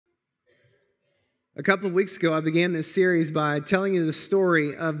A couple of weeks ago, I began this series by telling you the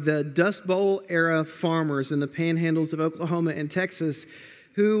story of the Dust Bowl era farmers in the panhandles of Oklahoma and Texas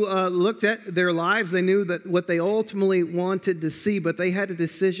who looked at their lives. They knew that what they ultimately wanted to see, but they had a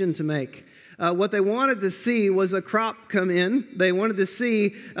decision to make. What they wanted to see was a crop come in. They wanted to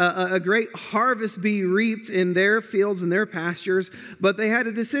see a great harvest be reaped in their fields and their pastures, but they had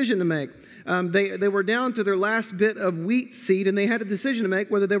a decision to make. They were down to their last bit of wheat seed, and they had a decision to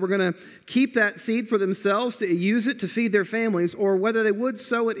make whether they were going to keep that seed for themselves to use it to feed their families, or whether they would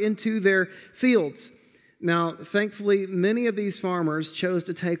sow it into their fields. Now, thankfully, many of these farmers chose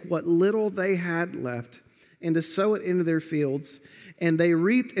to take what little they had left and to sow it into their fields, and they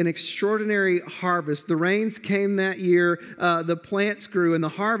reaped an extraordinary harvest. The rains came that year, the plants grew, and the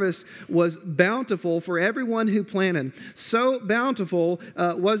harvest was bountiful for everyone who planted. So bountiful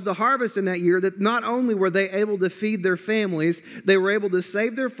was the harvest in that year that not only were they able to feed their families, they were able to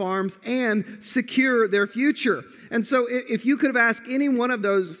save their farms and secure their future. And so if you could have asked any one of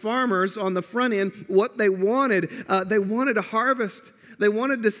those farmers on the front end what they wanted a harvest. They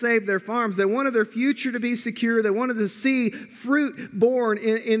wanted to save their farms. They wanted their future to be secure. They wanted to see fruit born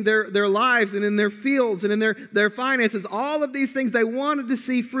in their lives and in their fields and in their finances. All of these things, they wanted to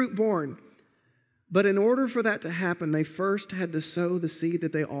see fruit born. But in order for that to happen, they first had to sow the seed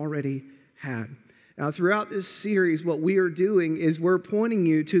that they already had. Now, throughout this series, what we are doing is we're pointing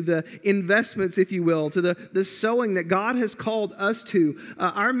you to the investments, if you will, to the sowing that God has called us to.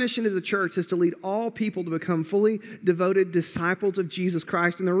 Our mission as a church is to lead all people to become fully devoted disciples of Jesus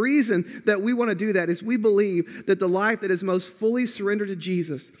Christ. And the reason that we want to do that is we believe that the life that is most fully surrendered to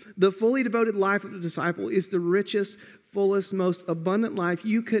Jesus, the fully devoted life of a disciple, is the richest, fullest, most abundant life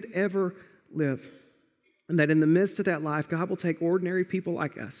you could ever live. And that in the midst of that life, God will take ordinary people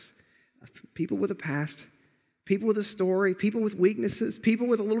like us, people with a past, people with a story, people with weaknesses, people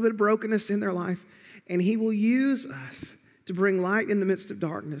with a little bit of brokenness in their life, and He will use us to bring light in the midst of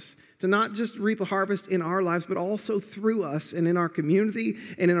darkness, to not just reap a harvest in our lives, but also through us and in our community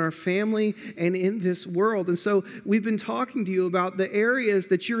and in our family and in this world. And so we've been talking to you about the areas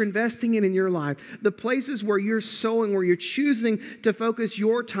that you're investing in your life, the places where you're sowing, where you're choosing to focus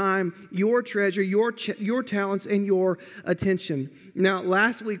your time, your treasure, your talents, and your attention. Now,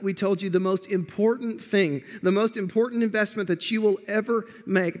 last week we told you the most important thing, the most important investment that you will ever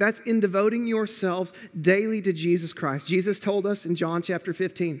make. That's in devoting yourselves daily to Jesus Christ. Jesus told us in John chapter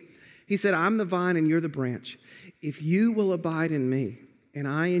 15, He said, I'm the vine and you're the branch. If you will abide in me and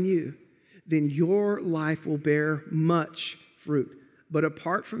I in you, then your life will bear much fruit. But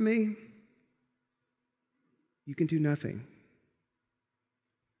apart from me, you can do nothing.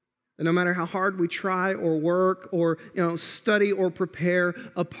 And no matter how hard we try or work or study or prepare,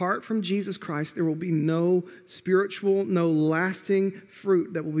 apart from Jesus Christ, there will be no spiritual, no lasting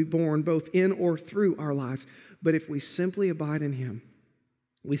fruit that will be born both in or through our lives. But if we simply abide in Him,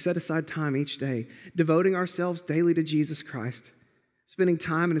 we set aside time each day, devoting ourselves daily to Jesus Christ, spending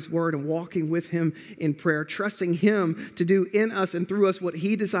time in His Word and walking with Him in prayer, trusting Him to do in us and through us what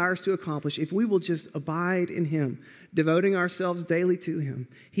He desires to accomplish. If we will just abide in Him, devoting ourselves daily to Him,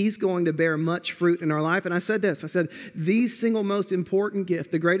 He's going to bear much fruit in our life. And I said, the single most important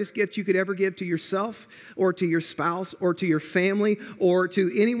gift, the greatest gift you could ever give to yourself or to your spouse or to your family or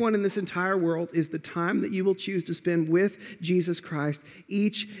to anyone in this entire world is the time that you will choose to spend with Jesus Christ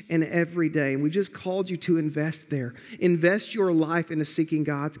each and every day. And we just called you to invest there. Invest your life into seeking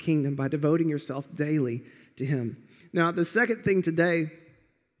God's kingdom by devoting yourself daily to Him. Now, the second thing today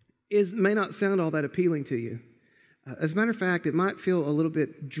may not sound all that appealing to you. As a matter of fact, it might feel a little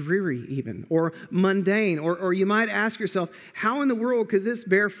bit dreary even, or mundane, or you might ask yourself, how in the world could this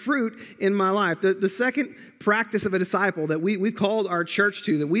bear fruit in my life? The second practice of a disciple that we've called our church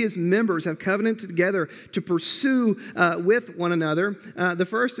to, that we as members have covenanted together to pursue with one another, the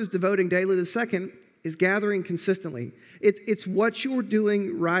first is devoting daily. The second is gathering consistently. It's what you're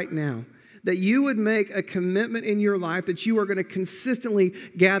doing right now. That you would make a commitment in your life that you are going to consistently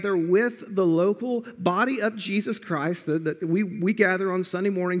gather with the local body of Jesus Christ. That we gather on Sunday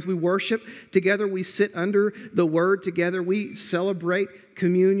mornings. We worship together. We sit under the Word together. We celebrate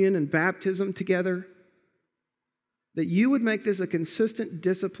communion and baptism together. That you would make this a consistent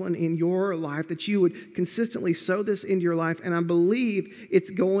discipline in your life. That you would consistently sow this into your life. And I believe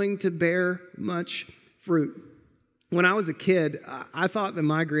it's going to bear much fruit. When I was a kid, I thought that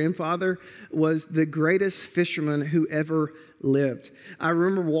my grandfather was the greatest fisherman who ever lived. I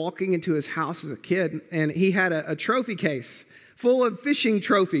remember walking into his house as a kid, and he had a trophy case full of fishing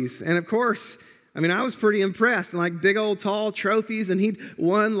trophies. And of course, I was pretty impressed. Like big old tall trophies, and he'd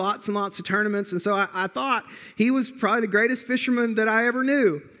won lots and lots of tournaments. And so I thought he was probably the greatest fisherman that I ever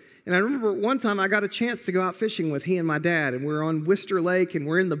knew. And I remember one time I got a chance to go out fishing with he and my dad, and we're on Worcester Lake, and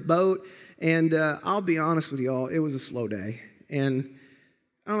we're in the boat, and I'll be honest with y'all, it was a slow day. And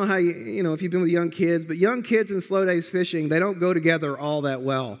I don't know how if you've been with young kids, but young kids and slow days fishing, they don't go together all that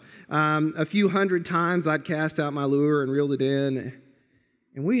well. A few hundred times I'd cast out my lure and reeled it in,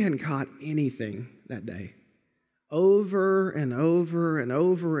 and we hadn't caught anything that day. Over and over and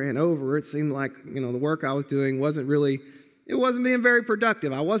over and over, it seemed like, the work I was doing wasn't being very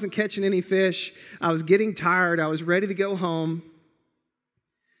productive. I wasn't catching any fish. I was getting tired. I was ready to go home.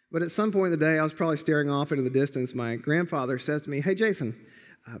 But at some point in the day, I was probably staring off into the distance. My grandfather says to me, "Hey, Jason,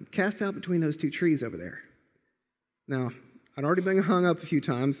 cast out between those two trees over there." Now, I'd already been hung up a few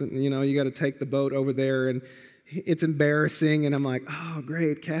times, and, you got to take the boat over there, and it's embarrassing. And I'm like, oh,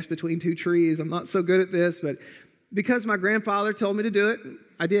 great, cast between two trees. I'm not so good at this, but because my grandfather told me to do it,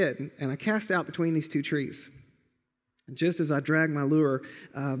 I did. And I cast out between these two trees. And just as I dragged my lure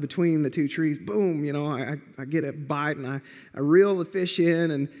between the two trees, boom, I get a bite, and I reel the fish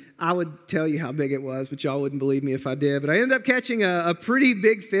in, and I would tell you how big it was, but y'all wouldn't believe me if I did. But I ended up catching a pretty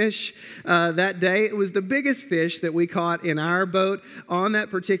big fish that day. It was the biggest fish that we caught in our boat on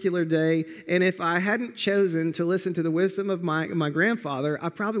that particular day. And if I hadn't chosen to listen to the wisdom of my grandfather, I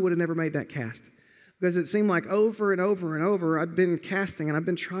probably would have never made that cast. Because it seemed like over and over and over, I'd been casting and I'd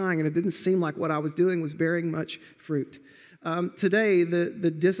been trying, and it didn't seem like what I was doing was bearing much fruit. Today, the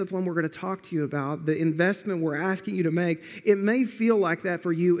discipline we're going to talk to you about, the investment we're asking you to make, it may feel like that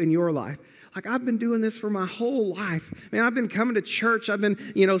for you in your life. Like, I've been doing this for my whole life. Man, I've been coming to church. I've been,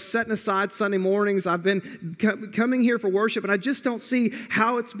 setting aside Sunday mornings. I've been coming here for worship, and I just don't see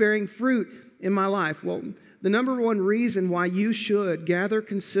how it's bearing fruit in my life. Well, the number one reason why you should gather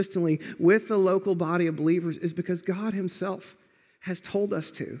consistently with the local body of believers is because God himself has told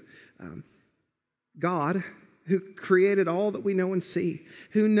us to. God, who created all that we know and see,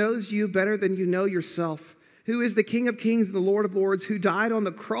 who knows you better than you know yourself, who is the King of Kings and the Lord of Lords, who died on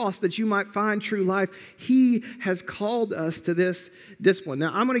the cross that you might find true life, he has called us to this discipline.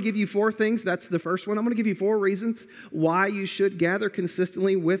 Now, I'm going to give you 4 things. That's the first one. I'm going to give you 4 reasons why you should gather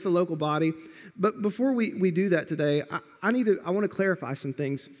consistently with the local body. But before we do that today, I want to clarify some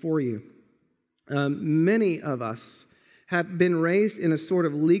things for you. Many of us have been raised in a sort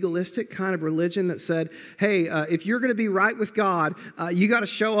of legalistic kind of religion that said, hey, if you're going to be right with God, you got to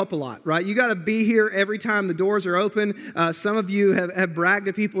show up a lot, right? You got to be here every time the doors are open. Some of you have bragged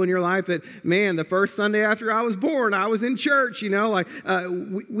to people in your life that, man, the first Sunday after I was born, I was in church,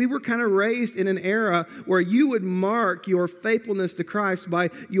 we were kind of raised in an era where you would mark your faithfulness to Christ by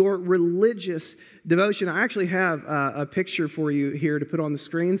your religious devotion. I actually have a picture for you here to put on the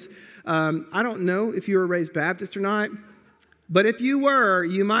screens. I don't know if you were raised Baptist or not, but if you were,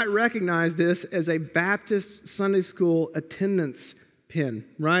 you might recognize this as a Baptist Sunday school attendance pin,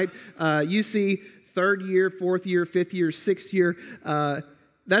 right? You see 3rd year, 4th year, 5th year, 6th year.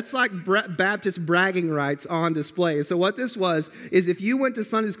 That's like Baptist bragging rights on display. So what this was is if you went to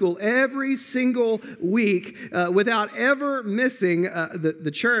Sunday school every single week without ever missing,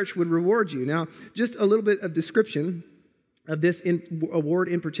 the church would reward you. Now, just a little bit of description of this award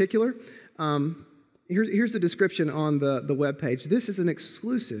in particular. Here's the description on the webpage. This is an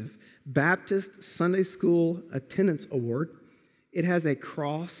exclusive Baptist Sunday School Attendance Award. It has a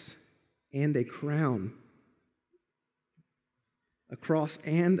cross and a crown. A cross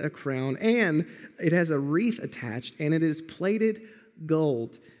and a crown. And it has a wreath attached, and it is plated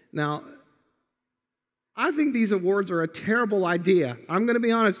gold. Now, I think these awards are a terrible idea. I'm going to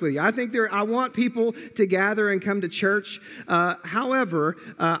be honest with you. I want people to gather and come to church. However,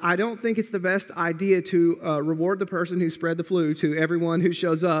 I don't think it's the best idea to reward the person who spread the flu to everyone who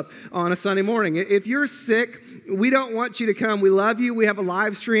shows up on a Sunday morning. If you're sick, we don't want you to come. We love you. We have a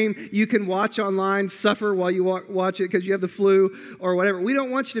live stream. You can watch online, suffer while you watch it because you have the flu or whatever. We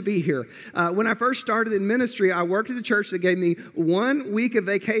don't want you to be here. When I first started in ministry, I worked at a church that gave me 1 week of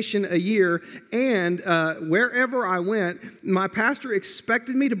vacation a year, and wherever I went, my pastor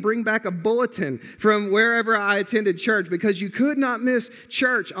expected me to bring back a bulletin from wherever I attended church because you could not miss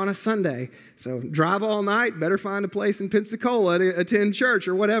church on a Sunday. So drive all night, better find a place in Pensacola to attend church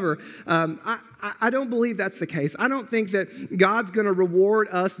or whatever. I don't believe that's the case. I don't think that God's going to reward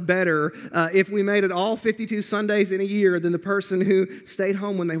us better if we made it all 52 Sundays in a year than the person who stayed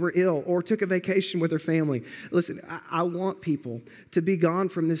home when they were ill or took a vacation with their family. Listen, I want people to be gone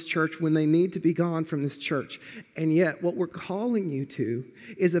from this church when they need to be gone from this church. And yet, what we're calling you to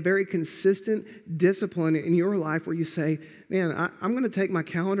is a very consistent discipline in your life where you say, man, I'm going to take my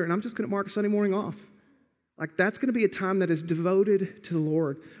calendar and I'm just going to mark Sunday morning off. Like that's going to be a time that is devoted to the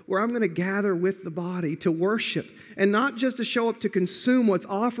Lord, where I'm going to gather with the body to worship, and not just to show up to consume what's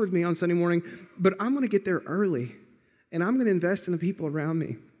offered me on Sunday morning, but I'm going to get there early, and I'm going to invest in the people around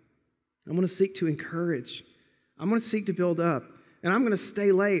me. I'm going to seek to encourage. I'm going to seek to build up, and I'm going to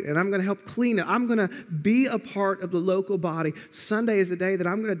stay late, and I'm going to help clean it. I'm going to be a part of the local body. Sunday is a day that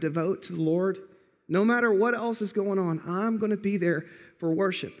I'm going to devote to the Lord. No matter what else is going on, I'm going to be there for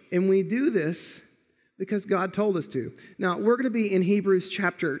worship. And we do this because God told us to. Now, we're going to be in Hebrews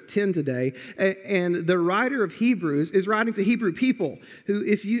chapter 10 today, and the writer of Hebrews is writing to Hebrew people who,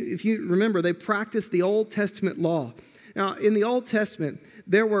 if you remember, they practiced the Old Testament law. Now, in the Old Testament,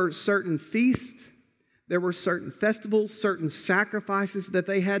 there were certain feasts, there were certain festivals, certain sacrifices that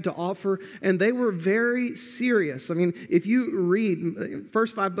they had to offer, and they were very serious. I mean, if you read the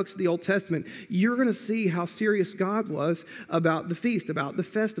first 5 books of the Old Testament, you're going to see how serious God was about the feast, about the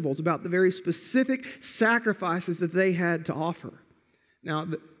festivals, about the very specific sacrifices that they had to offer. Now,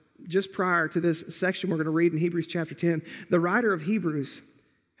 just prior to this section we're going to read in Hebrews chapter 10, the writer of Hebrews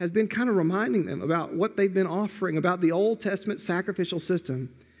has been kind of reminding them about what they've been offering, about the Old Testament sacrificial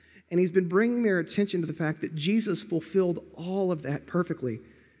system. And he's been bringing their attention to the fact that Jesus fulfilled all of that perfectly.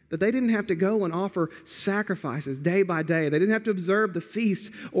 That they didn't have to go and offer sacrifices day by day. They didn't have to observe the feasts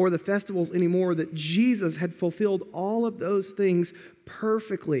or the festivals anymore. That Jesus had fulfilled all of those things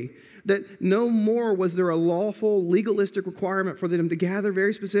perfectly. That no more was there a lawful, legalistic requirement for them to gather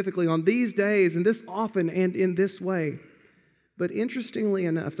very specifically on these days and this often and in this way. But interestingly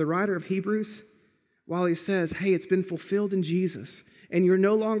enough, the writer of Hebrews, while he says, hey, it's been fulfilled in Jesus, and you're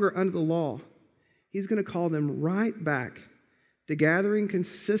no longer under the law, he's going to call them right back to gathering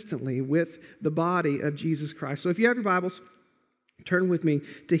consistently with the body of Jesus Christ. So if you have your Bibles, turn with me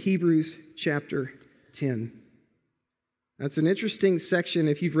to Hebrews chapter 10. That's an interesting section.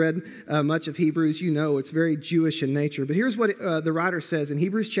 If you've read much of Hebrews, you know it's very Jewish in nature. But here's what the writer says in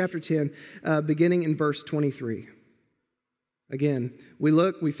Hebrews chapter 10, beginning in verse 23. Again,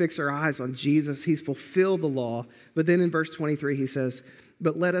 we fix our eyes on Jesus. He's fulfilled the law. But then in verse 23, he says,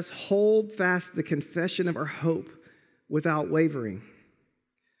 but let us hold fast the confession of our hope without wavering.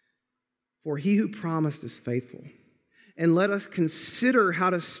 For he who promised is faithful. And let us consider how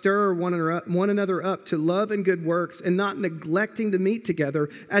to stir one another up to love and good works, and not neglecting to meet together,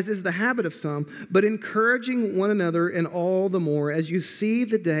 as is the habit of some, but encouraging one another, and all the more as you see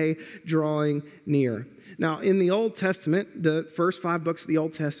the day drawing near. Now, in the Old Testament, the first 5 books of the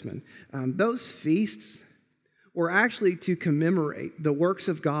Old Testament, those feasts were actually to commemorate the works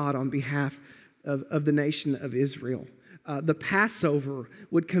of God on behalf of the nation of Israel. The Passover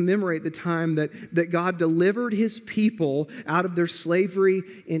would commemorate the time that God delivered his people out of their slavery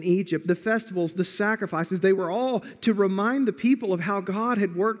in Egypt. The festivals, the sacrifices, they were all to remind the people of how God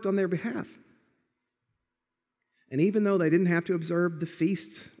had worked on their behalf. And even though they didn't have to observe the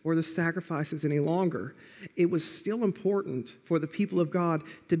feasts or the sacrifices any longer, it was still important for the people of God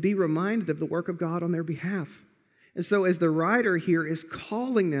to be reminded of the work of God on their behalf. And so as the writer here is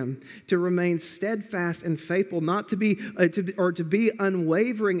calling them to remain steadfast and faithful, not to be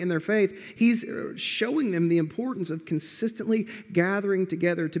unwavering in their faith, he's showing them the importance of consistently gathering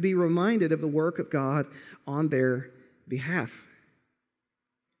together to be reminded of the work of God on their behalf.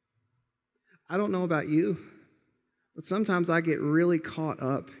 I don't know about you, but sometimes I get really caught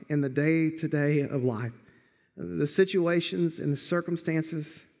up in the day-to-day of life. The situations and the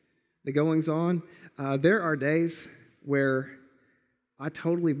circumstances, the goings-on. There are days where I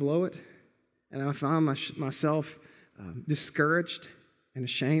totally blow it, and I find myself discouraged and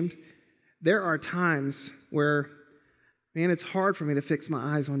ashamed. There are times where, man, it's hard for me to fix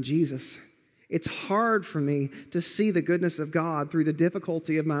my eyes on Jesus. It's hard for me to see the goodness of God through the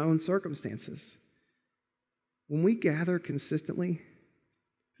difficulty of my own circumstances. When we gather consistently,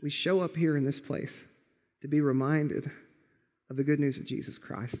 we show up here in this place to be reminded of the good news of Jesus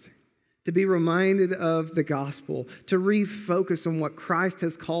Christ, to be reminded of the gospel, to refocus on what Christ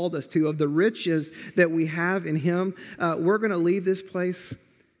has called us to, of the riches that we have in him. We're going to leave this place,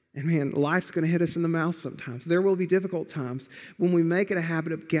 and man, life's going to hit us in the mouth sometimes. There will be difficult times. When we make it a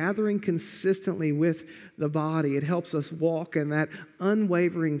habit of gathering consistently with the body, it helps us walk in that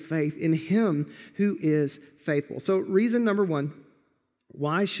unwavering faith in him who is faithful. So reason number 1,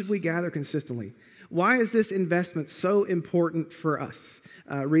 why should we gather consistently? Why is this investment so important for us?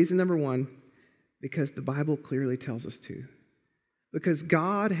 Reason number 1, because the Bible clearly tells us to. Because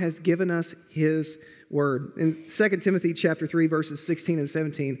God has given us his word. In 2 Timothy chapter 3, verses 16 and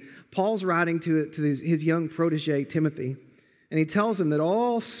 17, Paul's writing to his young protege, Timothy, and he tells him that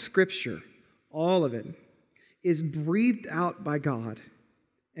all Scripture, all of it, is breathed out by God,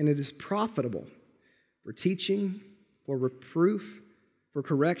 and it is profitable for teaching, for reproof, for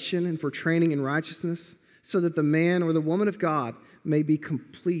correction, and for training in righteousness, so that the man or the woman of God may be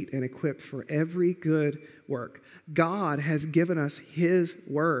complete and equipped for every good work. God has given us His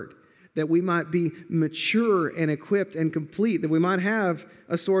word that we might be mature and equipped and complete, that we might have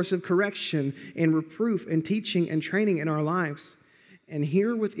a source of correction and reproof and teaching and training in our lives. And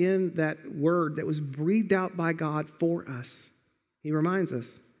here within that word that was breathed out by God for us, He reminds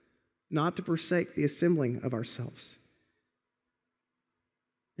us not to forsake the assembling of ourselves.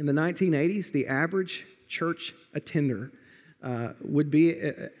 In the 1980s, the average church attender would be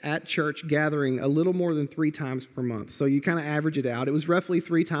at church gathering a little more than 3 times per month. So you kind of average it out. It was roughly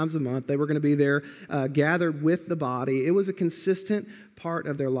 3 times a month. They were going to be there gathered with the body. It was a consistent part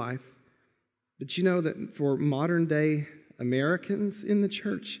of their life. But you know that for modern day Americans in the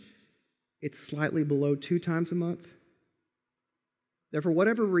church, it's slightly below 2 times a month. That for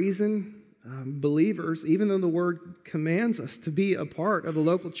whatever reason, believers, even though the Word commands us to be a part of the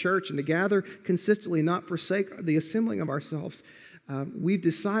local church and to gather consistently, not forsake the assembling of ourselves, we've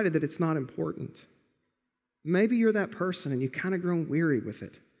decided that it's not important. Maybe you're that person and you've kind of grown weary with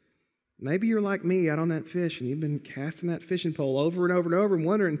it. Maybe you're like me out on that fish and you've been casting that fishing pole over and over and over and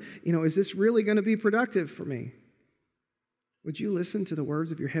wondering, is this really going to be productive for me? Would you listen to the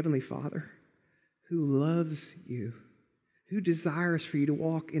words of your Heavenly Father who loves you, who desires for you to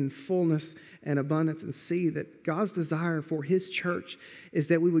walk in fullness and abundance, and see that God's desire for His church is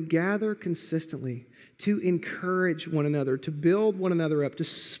that we would gather consistently to encourage one another, to build one another up, to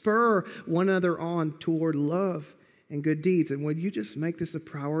spur one another on toward love and good deeds. And would you just make this a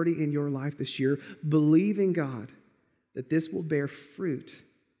priority in your life this year, believing God that this will bear fruit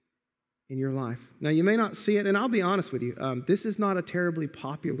in your life? Now, you may not see it, and I'll be honest with you, this is not a terribly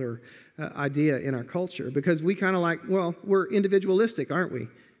popular idea in our culture, because we kind of we're individualistic, aren't we?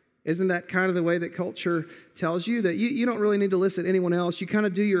 Isn't that kind of the way that culture tells you that you don't really need to listen to anyone else? You kind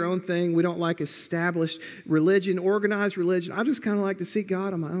of do your own thing. We don't like established religion, organized religion. I just kind of like to seek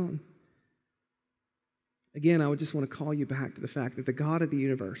God on my own. Again, I would just want to call you back to the fact that the God of the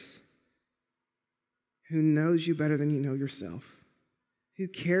universe, who knows you better than you know yourself, who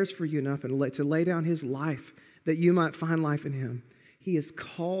cares for you enough to lay down His life that you might find life in Him, He has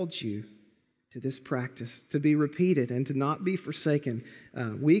called you to this practice, to be repeated and to not be forsaken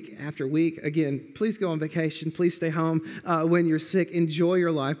week after week. Again, please go on vacation. Please stay home when you're sick. Enjoy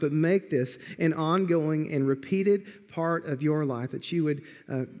your life, but make this an ongoing and repeated part of your life, that you would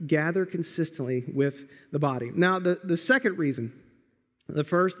gather consistently with the body. Now, the second reason, the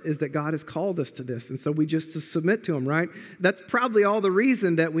first is that God has called us to this, and so we just submit to Him, right? That's probably all the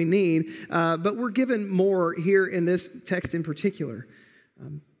reason that we need, but we're given more here in this text in particular.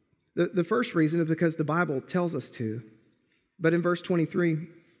 The first reason is because the Bible tells us to, but in verse 23,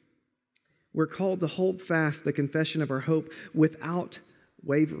 we're called to hold fast the confession of our hope without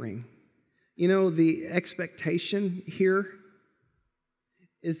wavering. The expectation here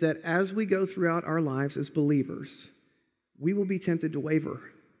is that as we go throughout our lives as believers, we will be tempted to waver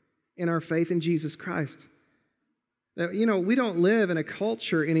in our faith in Jesus Christ. We don't live in a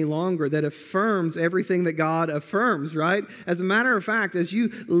culture any longer that affirms everything that God affirms, right? As a matter of fact, as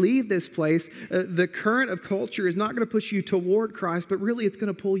you leave this place, the current of culture is not going to push you toward Christ, but really it's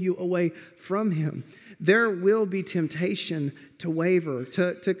going to pull you away from Him. There will be temptation to waver,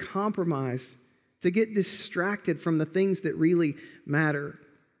 to compromise, to get distracted from the things that really matter.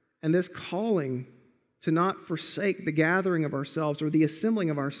 And this calling to not forsake the gathering of ourselves or the assembling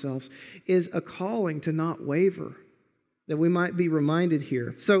of ourselves is a calling to not waver, that we might be reminded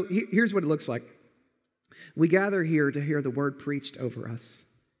here. So here's what it looks like. We gather here to hear the word preached over us,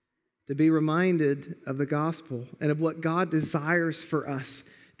 to be reminded of the gospel and of what God desires for us,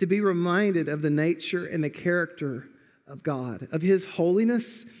 to be reminded of the nature and the character of God, of His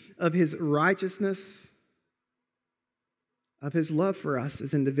holiness, of His righteousness, of His love for us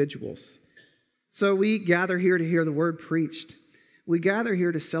as individuals. So we gather here to hear the word preached. We gather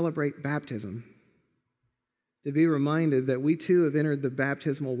here to celebrate baptism, to be reminded that we too have entered the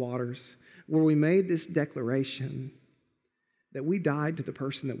baptismal waters where we made this declaration that we died to the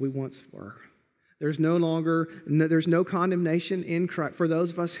person that we once were. There's no condemnation in Christ for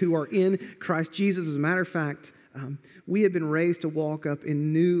those of us who are in Christ Jesus. As a matter of fact, we have been raised to walk up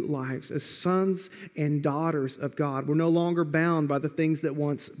in new lives as sons and daughters of God. We're no longer bound by the things that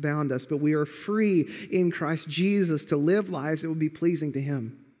once bound us, but we are free in Christ Jesus to live lives that would be pleasing to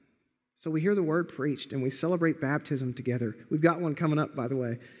Him. So we hear the word preached and we celebrate baptism together. We've got one coming up, by the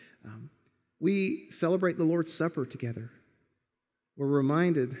way. We celebrate the Lord's Supper together. We're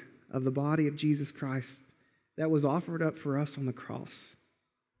reminded of the body of Jesus Christ that was offered up for us on the cross.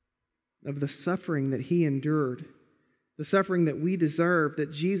 of the suffering that he endured, the suffering that we deserve,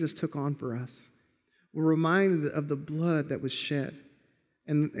 that Jesus took on for us. We're reminded of the blood that was shed.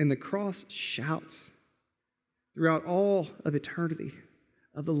 And the cross shouts throughout all of eternity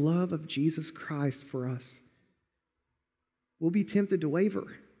of the love of Jesus Christ for us. We'll be tempted to waver.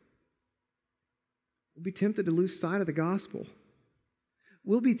 We'll be tempted to lose sight of the gospel.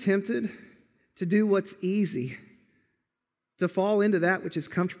 We'll be tempted to do what's easy, to fall into that which is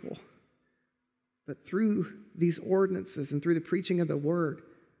comfortable. But through these ordinances and through the preaching of the word,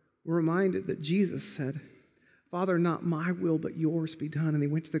 we're reminded that Jesus said, Father, not my will, but yours be done. And he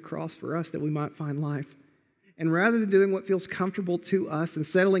went to the cross for us that we might find life. And rather than doing what feels comfortable to us and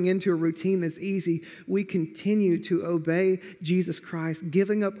settling into a routine that's easy, we continue to obey Jesus Christ,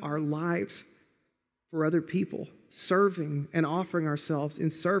 giving up our lives for other people, serving and offering ourselves in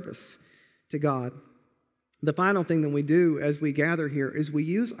service to God. The final thing that we do as we gather here is we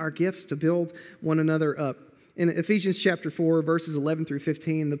use our gifts to build one another up. In Ephesians chapter 4, verses 11 through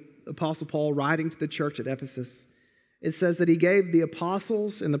 15, the Apostle Paul, writing to the church at Ephesus, it says that he gave the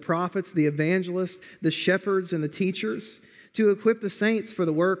apostles and the prophets, the evangelists, the shepherds and the teachers to equip the saints for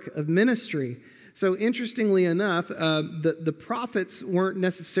the work of ministry. So interestingly enough, the prophets weren't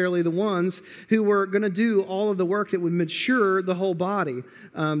necessarily the ones who were going to do all of the work that would mature the whole body.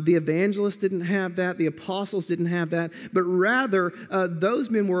 The evangelists didn't have that. The apostles didn't have that. But rather, those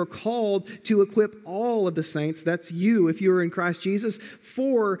men were called to equip all of the saints, that's you if you are in Christ Jesus,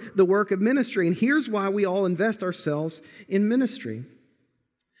 for the work of ministry. And here's why we all invest ourselves in ministry.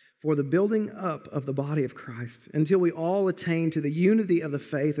 For the building up of the body of Christ, until we all attain to the unity of the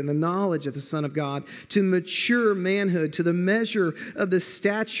faith and the knowledge of the Son of God, to mature manhood, to the measure of the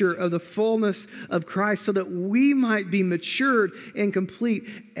stature of the fullness of Christ, so that we might be matured and complete.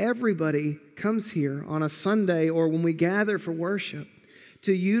 Everybody comes here on a Sunday or when we gather for worship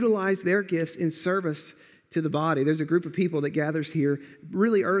to utilize their gifts in service to the body. There's a group of people that gathers here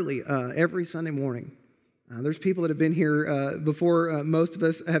really early every Sunday morning. There's people that have been here before most of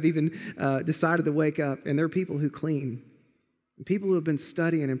us have even decided to wake up, and there are people who clean, and people who have been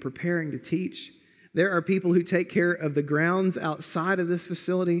studying and preparing to teach. There are people who take care of the grounds outside of this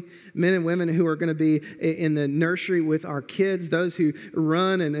facility, men and women who are going to be in the nursery with our kids, those who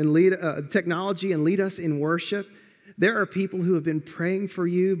run and lead technology and lead us in worship. There are people who have been praying for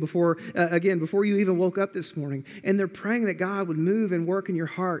you before you even woke up this morning, and they're praying that God would move and work in your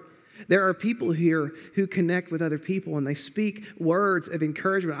heart. There are people here who connect with other people and they speak words of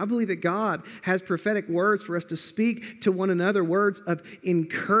encouragement. I believe that God has prophetic words for us to speak to one another, words of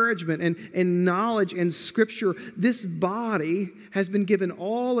encouragement and knowledge and scripture. This body has been given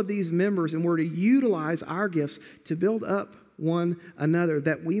all of these members, and we're to utilize our gifts to build up one another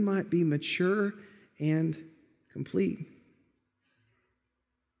that we might be mature and complete.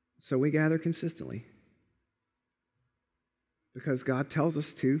 So we gather consistently. Because God tells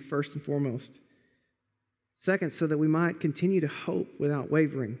us to, first and foremost. Second, so that we might continue to hope without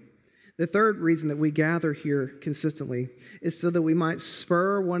wavering. The third reason that we gather here consistently is so that we might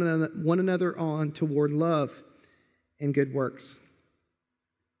spur one another on toward love and good works.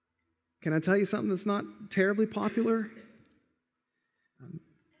 Can I tell you something that's not terribly popular?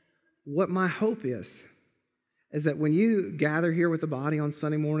 What my hope is that when you gather here with the body on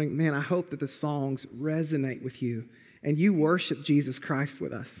Sunday morning, man, I hope that the songs resonate with you and you worship Jesus Christ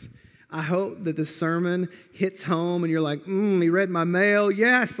with us. I hope that the sermon hits home and you're like, he read my mail.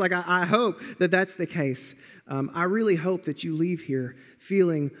 Yes, I hope that that's the case. I really hope that you leave here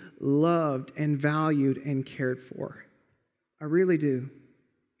feeling loved and valued and cared for. I really do.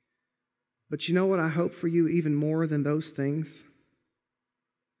 But you know what I hope for you even more than those things?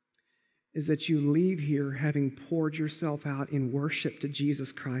 Is that you leave here having poured yourself out in worship to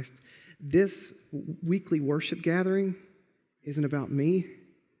Jesus Christ. This weekly worship gathering isn't about me,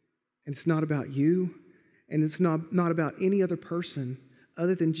 and it's not about you, and it's not about any other person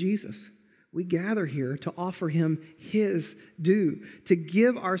other than Jesus. We gather here to offer him his due, to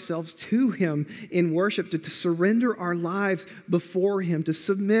give ourselves to him in worship, to surrender our lives before him, to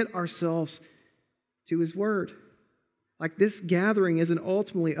submit ourselves to his word. Like, this gathering isn't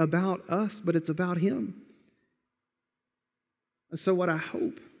ultimately about us, but it's about him. And so what I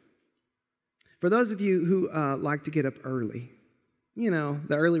hope, for those of you who like to get up early, you know,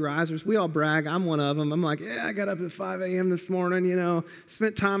 the early risers, we all brag. I'm one of them. I'm like, yeah, I got up at 5 a.m. this morning, you know,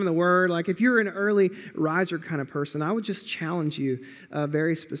 spent time in the Word. Like, if you're an early riser kind of person, I would just challenge you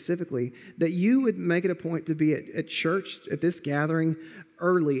very specifically that you would make it a point to be at church, at this gathering,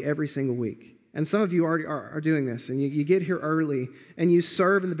 early every single week. And some of you already are doing this, and you get here early, and you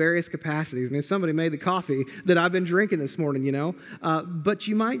serve in the various capacities. I mean, somebody made the coffee that I've been drinking this morning, but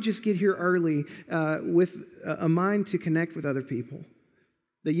you might just get here early with a mind to connect with other people,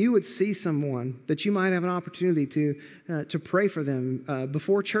 that you would see someone, that you might have an opportunity to pray for them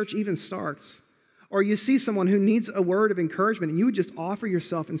before church even starts. Or you see someone who needs a word of encouragement, and you would just offer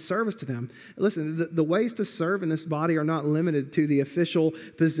yourself in service to them. Listen, the ways to serve in this body are not limited to the official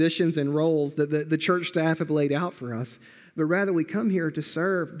positions and roles that the church staff have laid out for us, but rather we come here to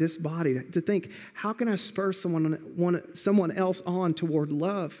serve this body, to think, how can I spur someone else on toward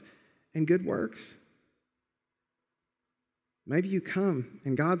love and good works? Maybe you come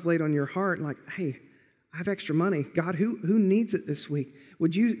and God's laid on your heart like, hey, I have extra money. God, who needs it this week?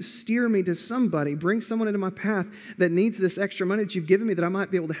 Would you steer me to somebody, bring someone into my path that needs this extra money that you've given me that I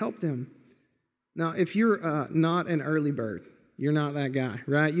might be able to help them? Now, if you're not an early bird, you're not that guy,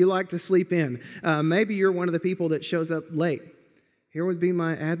 right? You like to sleep in. Maybe you're one of the people that shows up late. Here would be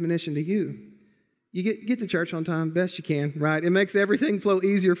my admonition to you. You get to church on time, best you can, right? It makes everything flow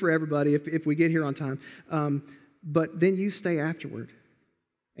easier for everybody if we get here on time. But then you stay afterward,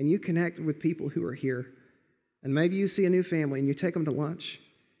 and you connect with people who are here. And maybe you see a new family and you take them to lunch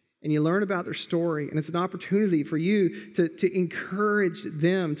and you learn about their story, and it's an opportunity for you to encourage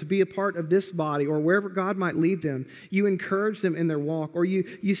them to be a part of this body or wherever God might lead them. You encourage them in their walk, or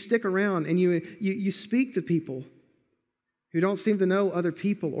you stick around and you speak to people who don't seem to know other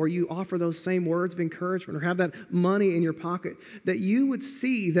people, or you offer those same words of encouragement or have that money in your pocket, that you would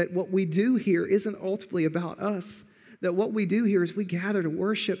see that what we do here isn't ultimately about us. That what we do here is we gather to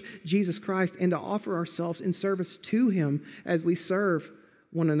worship Jesus Christ and to offer ourselves in service to Him as we serve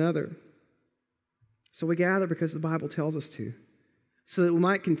one another. So we gather because the Bible tells us to, so that we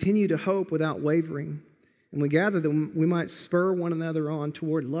might continue to hope without wavering. And we gather that we might spur one another on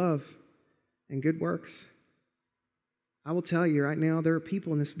toward love and good works. I will tell you right now, there are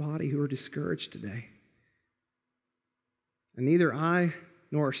people in this body who are discouraged today. And neither I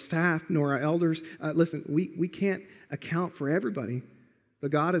nor our staff, nor our elders. Listen, we can't account for everybody, but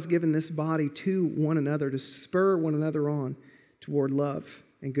God has given this body to one another to spur one another on toward love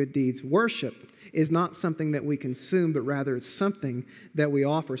and good deeds. Worship is not something that we consume, but rather it's something that we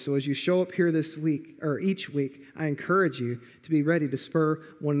offer. So as you show up here this week, or each week, I encourage you to be ready to spur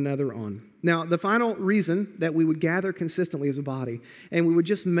one another on. Now, the final reason that we would gather consistently as a body, and we would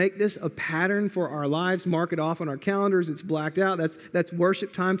just make this a pattern for our lives, mark it off on our calendars, it's blacked out, that's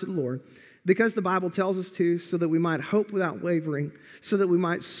worship time to the Lord, because the Bible tells us to, so that we might hope without wavering, so that we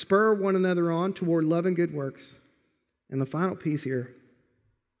might spur one another on toward love and good works. And the final piece here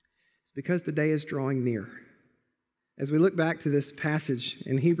is because the day is drawing near. As we look back to this passage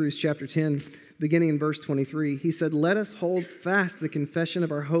in Hebrews chapter 10, beginning in verse 23, he said, "Let us hold fast the confession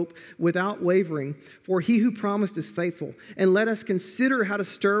of our hope without wavering, for he who promised is faithful. And let us consider how to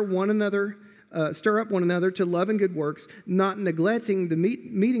stir up one another to love and good works, not neglecting the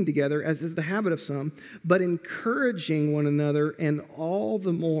meeting together, as is the habit of some, but encouraging one another, and all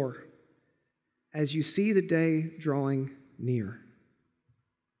the more as you see the day drawing near."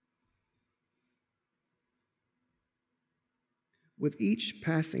 With each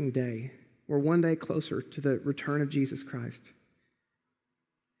passing day, we're one day closer to the return of Jesus Christ.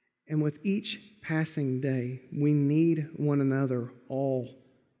 And with each passing day, we need one another all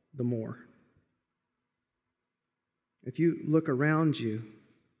the more. If you look around you,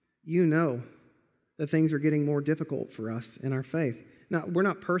 you know that things are getting more difficult for us in our faith. Now, we're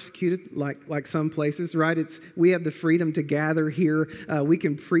not persecuted like some places, right? We have the freedom to gather here. We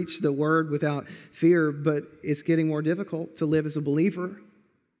can preach the word without fear, but it's getting more difficult to live as a believer.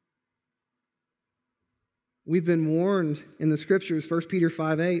 We've been warned in the Scriptures, 1 Peter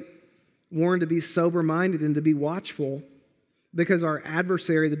 5:8, warned to be sober-minded and to be watchful, because our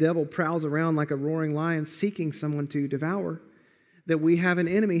adversary, the devil, prowls around like a roaring lion seeking someone to devour. That we have an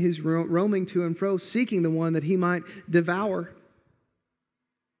enemy who's roaming to and fro, seeking the one that he might devour.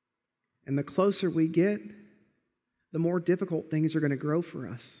 And the closer we get, the more difficult things are going to grow for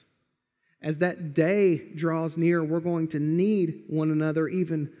us. As that day draws near, we're going to need one another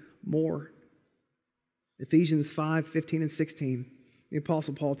even more. Ephesians 5:15 and 16, the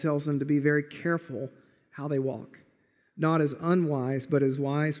Apostle Paul tells them to be very careful how they walk. Not as unwise, but as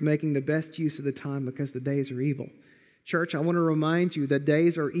wise, making the best use of the time, because the days are evil. Church, I want to remind you that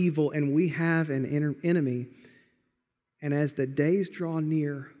days are evil and we have an enemy. And as the days draw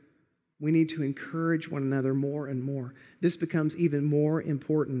near, we need to encourage one another more and more. This becomes even more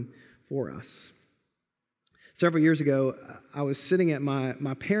important for us. Several years ago, I was sitting at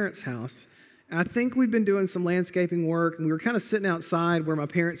my parents' house, And I think we've been doing some landscaping work, and we were kind of sitting outside where my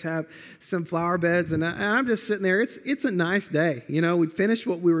parents have some flower beds, and I'm just sitting there. It's a nice day. We'd finished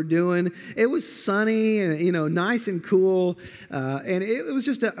what we were doing. It was sunny and, nice and cool, and it was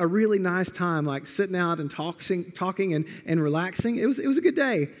just a really nice time, like sitting out and talking and relaxing. It was a good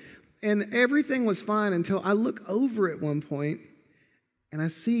day, and everything was fine until I look over at one point, and I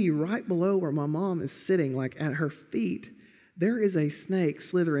see right below where my mom is sitting, like at her feet, there is a snake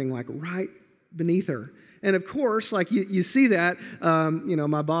slithering like right beneath her. And of course, like you see that,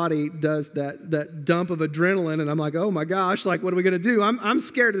 my body does that dump of adrenaline, and I'm like, oh my gosh, like what are we going to do? I'm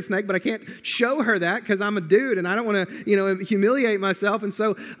scared of the snake, but I can't show her that because I'm a dude and I don't want to, humiliate myself. And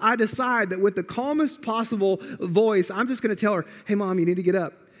so I decide that with the calmest possible voice, I'm just going to tell her, hey mom, you need to get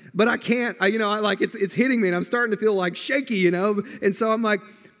up. But I can't, it's hitting me and I'm starting to feel like shaky, And so I'm like,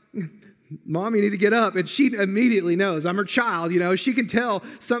 Mom, you need to get up. And she immediately knows. I'm her child, She can tell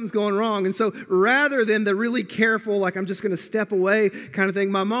something's going wrong. And so rather than the really careful, like I'm just going to step away kind of thing,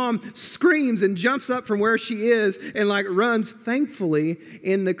 my mom screams and jumps up from where she is and like runs, thankfully,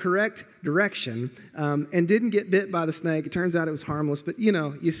 in the correct direction and didn't get bit by the snake. It turns out it was harmless. But,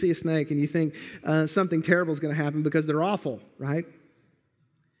 you see a snake and you think something terrible is going to happen because they're awful, right?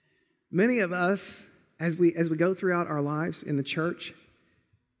 Many of us, as we go throughout our lives in the church,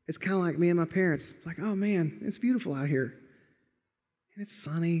 it's kind of like me and my parents. Like, oh man, it's beautiful out here. And it's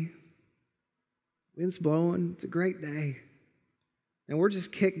sunny. Wind's blowing. It's a great day. And we're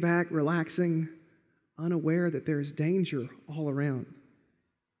just kicked back, relaxing, unaware that there's danger all around.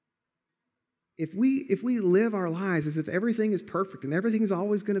 If we live our lives as if everything is perfect and everything's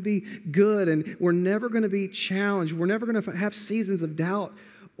always going to be good and we're never going to be challenged, we're never going to have seasons of doubt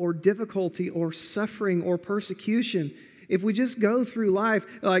or difficulty or suffering or persecution, if we just go through life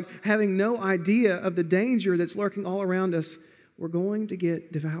like having no idea of the danger that's lurking all around us, we're going to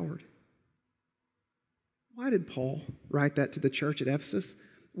get devoured. Why did Paul write that to the church at Ephesus?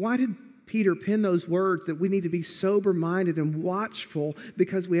 Why did Peter pen those words that we need to be sober-minded and watchful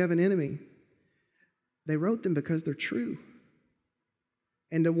because we have an enemy? They wrote them because they're true.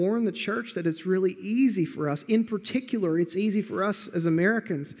 And to warn the church that it's really easy for us, in particular, it's easy for us as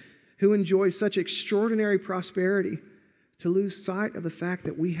Americans who enjoy such extraordinary prosperity, to lose sight of the fact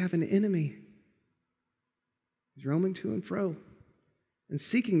that we have an enemy who's roaming to and fro and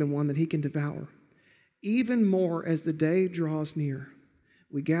seeking the one that he can devour. Even more as the day draws near,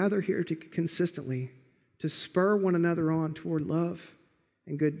 we gather here to consistently to spur one another on toward love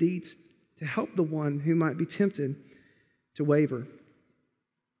and good deeds, to help the one who might be tempted to waver.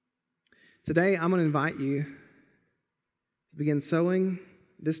 Today, I'm going to invite you to begin sowing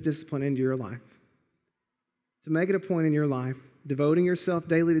this discipline into your life. To make it a point in your life, devoting yourself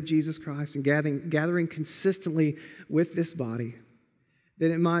daily to Jesus Christ and gathering consistently with this body, that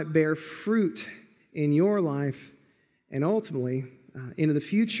it might bear fruit in your life and ultimately into the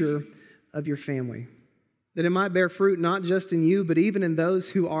future of your family. That it might bear fruit not just in you, but even in those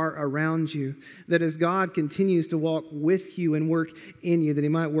who are around you. That as God continues to walk with you and work in you, that he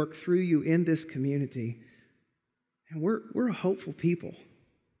might work through you in this community. And we're a hopeful people.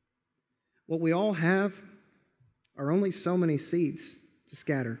 What we all have are only so many seeds to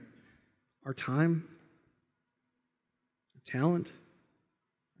scatter. Our time, our talent,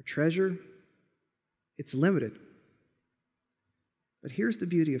 our treasure, it's limited. But here's the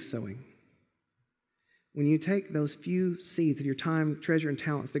beauty of sowing. When you take those few seeds of your time, treasure, and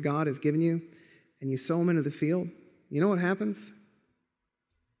talents that God has given you, and you sow them into the field, you know what happens?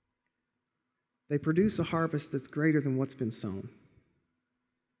 They produce a harvest that's greater than what's been sown.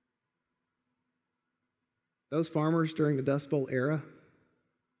 Those farmers during the Dust Bowl era,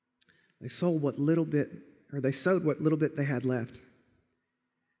 they sowed what little bit they had left.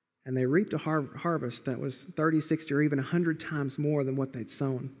 And they reaped a harvest that was 30, 60, or even 100 times more than what they'd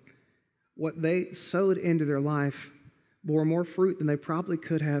sown. What they sowed into their life bore more fruit than they probably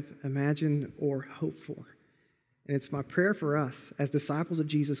could have imagined or hoped for. And it's my prayer for us as disciples of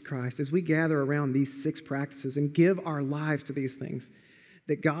Jesus Christ, as we gather around these 6 practices and give our lives to these things,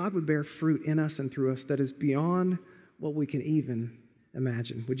 that God would bear fruit in us and through us that is beyond what we can even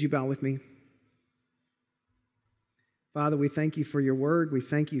imagine. Would you bow with me? Father, we thank you for your word. We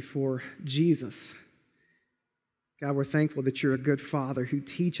thank you for Jesus. God, we're thankful that you're a good Father who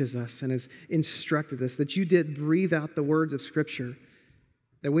teaches us and has instructed us, that you did breathe out the words of Scripture,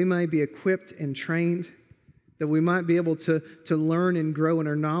 that we might be equipped and trained, that we might be able to learn and grow in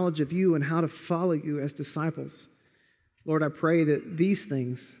our knowledge of you and how to follow you as disciples. Lord, I pray that these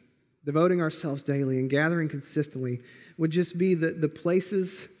things, devoting ourselves daily and gathering consistently, would just be the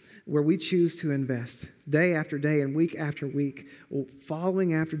places where we choose to invest day after day and week after week,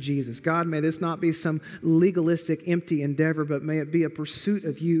 following after Jesus. God, may this not be some legalistic, empty endeavor, but may it be a pursuit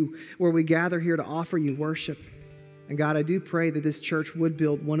of you where we gather here to offer you worship. And God, I do pray that this church would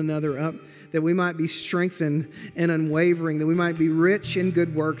build one another up, that we might be strengthened and unwavering, that we might be rich in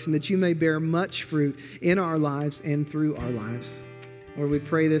good works, and that you may bear much fruit in our lives and through our lives. Lord, we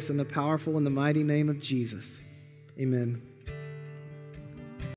pray this in the powerful and the mighty name of Jesus. Amen.